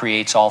God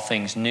creates all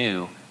things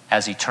new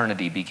as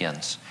eternity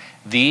begins.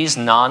 These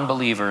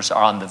non-believers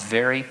are on the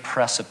very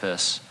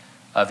precipice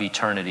of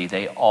eternity.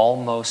 They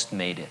almost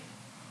made it.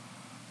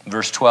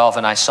 Verse 12,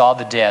 and I saw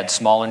the dead,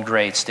 small and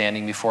great,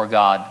 standing before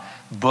God.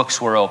 Books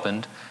were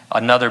opened.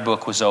 Another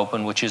book was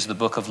opened, which is the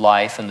book of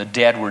life, and the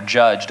dead were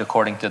judged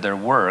according to their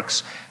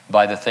works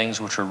by the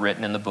things which were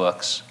written in the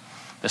books.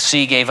 The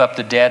sea gave up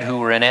the dead who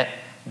were in it.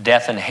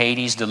 Death and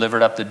Hades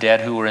delivered up the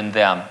dead who were in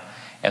them,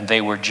 and they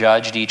were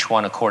judged, each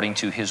one according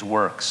to his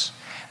works.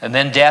 And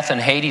then death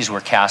and Hades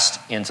were cast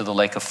into the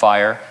lake of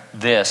fire.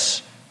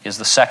 This is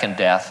the second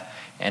death,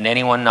 and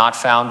anyone not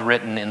found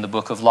written in the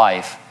book of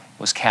life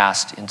was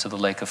cast into the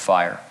lake of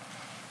fire.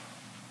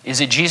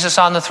 Is it Jesus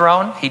on the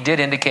throne? He did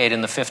indicate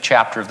in the 5th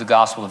chapter of the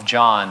Gospel of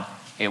John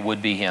it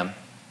would be him.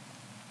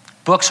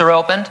 Books are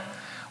opened.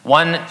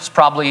 One is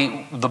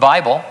probably the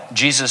Bible.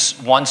 Jesus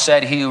once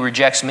said, he who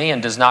rejects me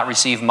and does not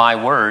receive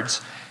my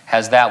words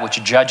has that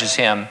which judges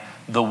him.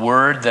 The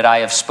word that I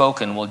have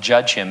spoken will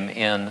judge him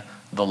in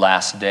the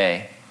last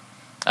day.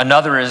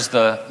 Another is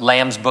the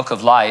Lamb's book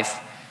of life.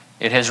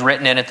 It has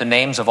written in it the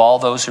names of all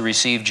those who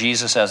receive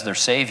Jesus as their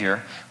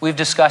Savior. We've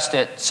discussed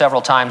it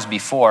several times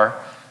before.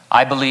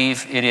 I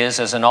believe it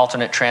is, as an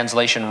alternate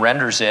translation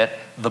renders it,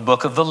 the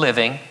book of the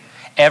living.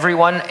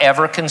 Everyone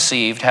ever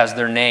conceived has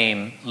their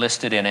name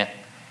listed in it.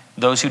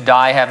 Those who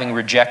die having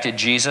rejected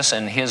Jesus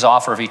and his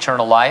offer of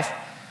eternal life,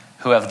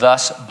 who have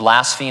thus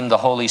blasphemed the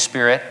Holy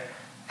Spirit,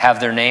 have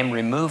their name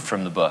removed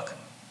from the book.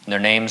 Their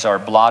names are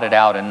blotted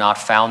out and not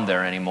found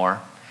there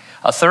anymore.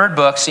 A third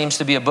book seems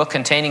to be a book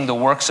containing the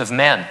works of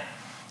men.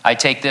 I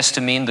take this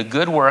to mean the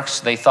good works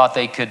they thought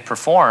they could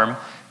perform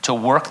to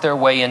work their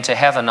way into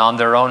heaven on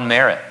their own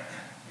merit.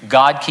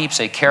 God keeps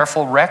a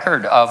careful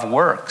record of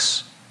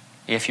works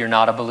if you're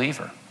not a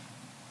believer.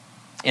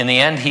 In the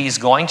end, he's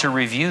going to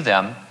review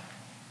them,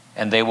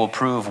 and they will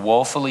prove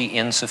woefully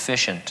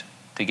insufficient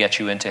to get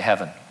you into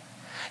heaven.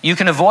 You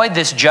can avoid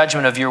this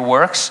judgment of your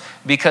works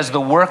because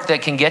the work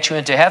that can get you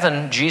into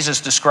heaven,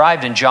 Jesus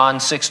described in John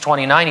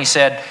 6:29. He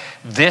said,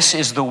 this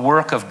is the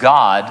work of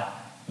God,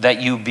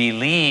 that you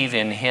believe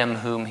in him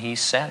whom he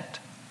sent.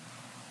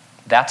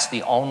 That's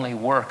the only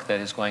work that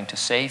is going to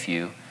save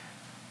you,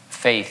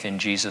 faith in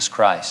Jesus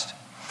Christ.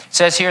 It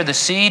says here, the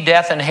sea,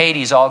 death, and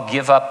Hades all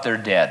give up their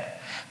dead.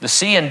 The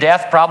sea and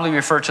death probably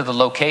refer to the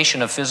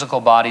location of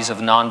physical bodies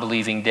of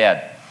non-believing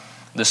dead.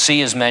 The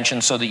sea is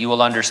mentioned so that you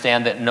will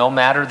understand that no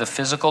matter the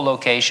physical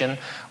location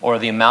or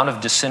the amount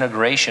of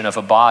disintegration of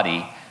a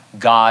body,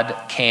 God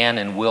can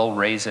and will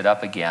raise it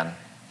up again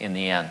in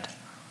the end.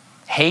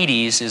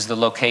 Hades is the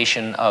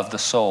location of the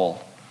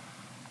soul.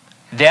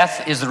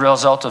 Death is the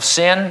result of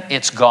sin,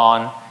 it's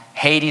gone.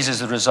 Hades is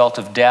the result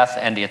of death,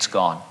 and it's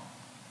gone.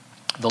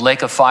 The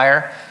lake of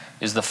fire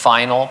is the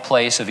final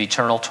place of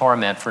eternal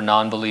torment for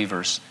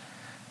non-believers.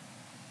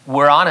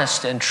 We're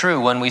honest and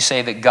true when we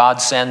say that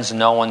God sends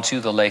no one to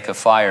the lake of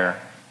fire.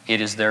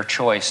 It is their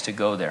choice to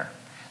go there.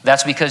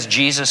 That's because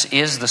Jesus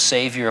is the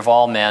Savior of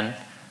all men,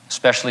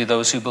 especially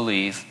those who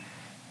believe.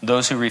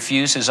 Those who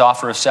refuse his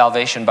offer of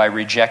salvation by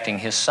rejecting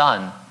his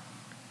Son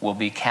will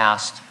be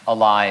cast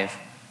alive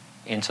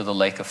into the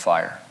lake of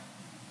fire.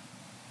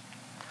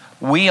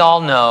 We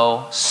all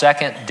know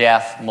second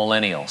death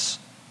millennials.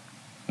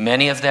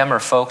 Many of them are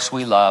folks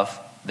we love,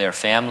 their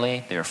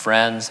family, their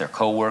friends, their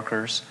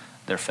co-workers,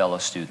 their fellow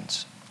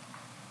students.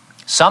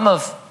 Some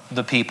of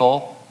the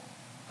people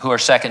who are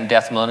second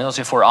death millennials,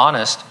 if we're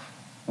honest,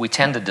 we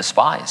tend to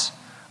despise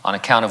on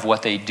account of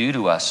what they do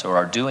to us or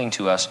are doing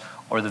to us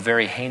or the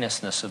very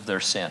heinousness of their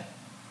sin.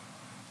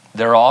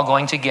 They're all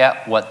going to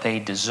get what they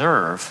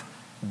deserve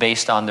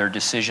based on their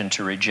decision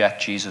to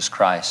reject Jesus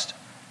Christ.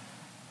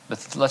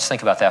 But let's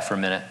think about that for a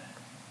minute.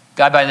 A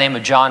guy by the name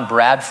of John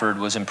Bradford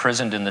was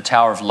imprisoned in the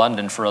Tower of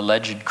London for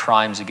alleged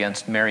crimes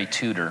against Mary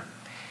Tudor.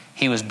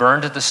 He was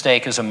burned at the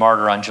stake as a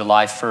martyr on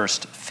July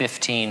 1st,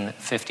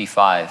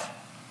 1555.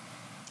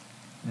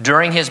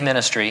 During his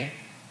ministry,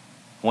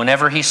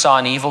 whenever he saw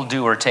an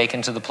evildoer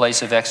taken to the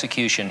place of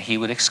execution, he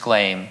would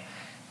exclaim,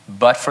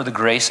 "But for the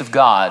grace of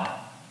God,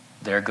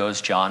 there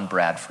goes John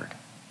Bradford."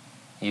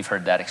 You've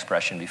heard that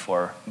expression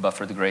before, "But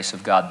for the grace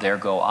of God, there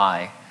go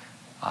I."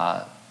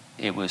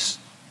 It was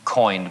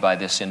coined by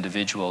this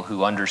individual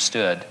who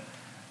understood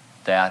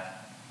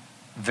that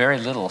very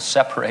little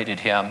separated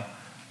him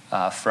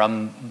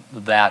from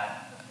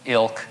that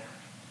ilk,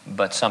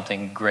 but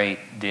something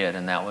great did,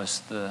 and that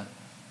was the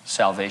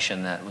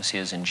salvation that was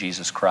his in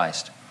Jesus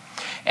Christ.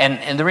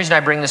 And the reason I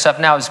bring this up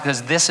now is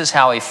because this is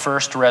how a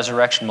first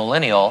resurrection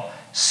millennial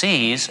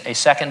sees a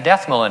second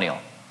death millennial.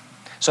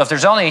 So if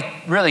there's only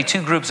really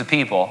two groups of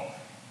people,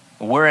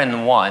 we're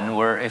in one.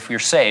 If you're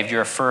saved,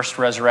 you're a first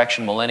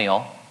resurrection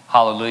millennial.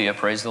 Hallelujah,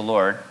 praise the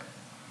Lord.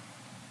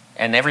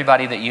 And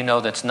everybody that you know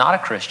that's not a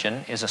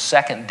Christian is a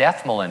second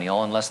death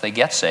millennial unless they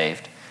get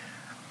saved.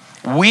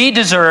 We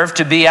deserve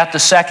to be at the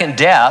second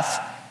death,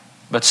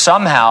 but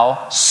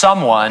somehow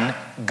someone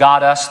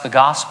got us the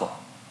gospel.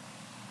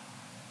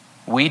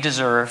 We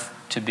deserve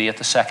to be at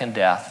the second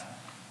death,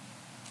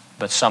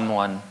 but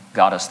someone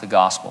got us the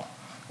gospel.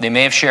 They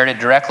may have shared it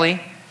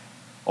directly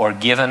or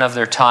given of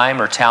their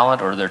time or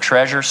talent or their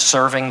treasure,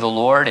 serving the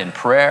Lord in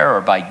prayer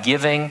or by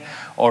giving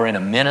or in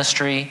a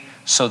ministry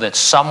so that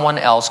someone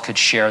else could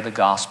share the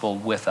gospel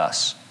with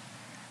us.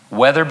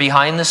 Whether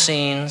behind the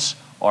scenes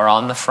or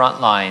on the front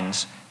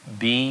lines,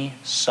 be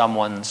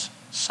someone's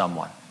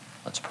someone.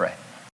 Let's pray.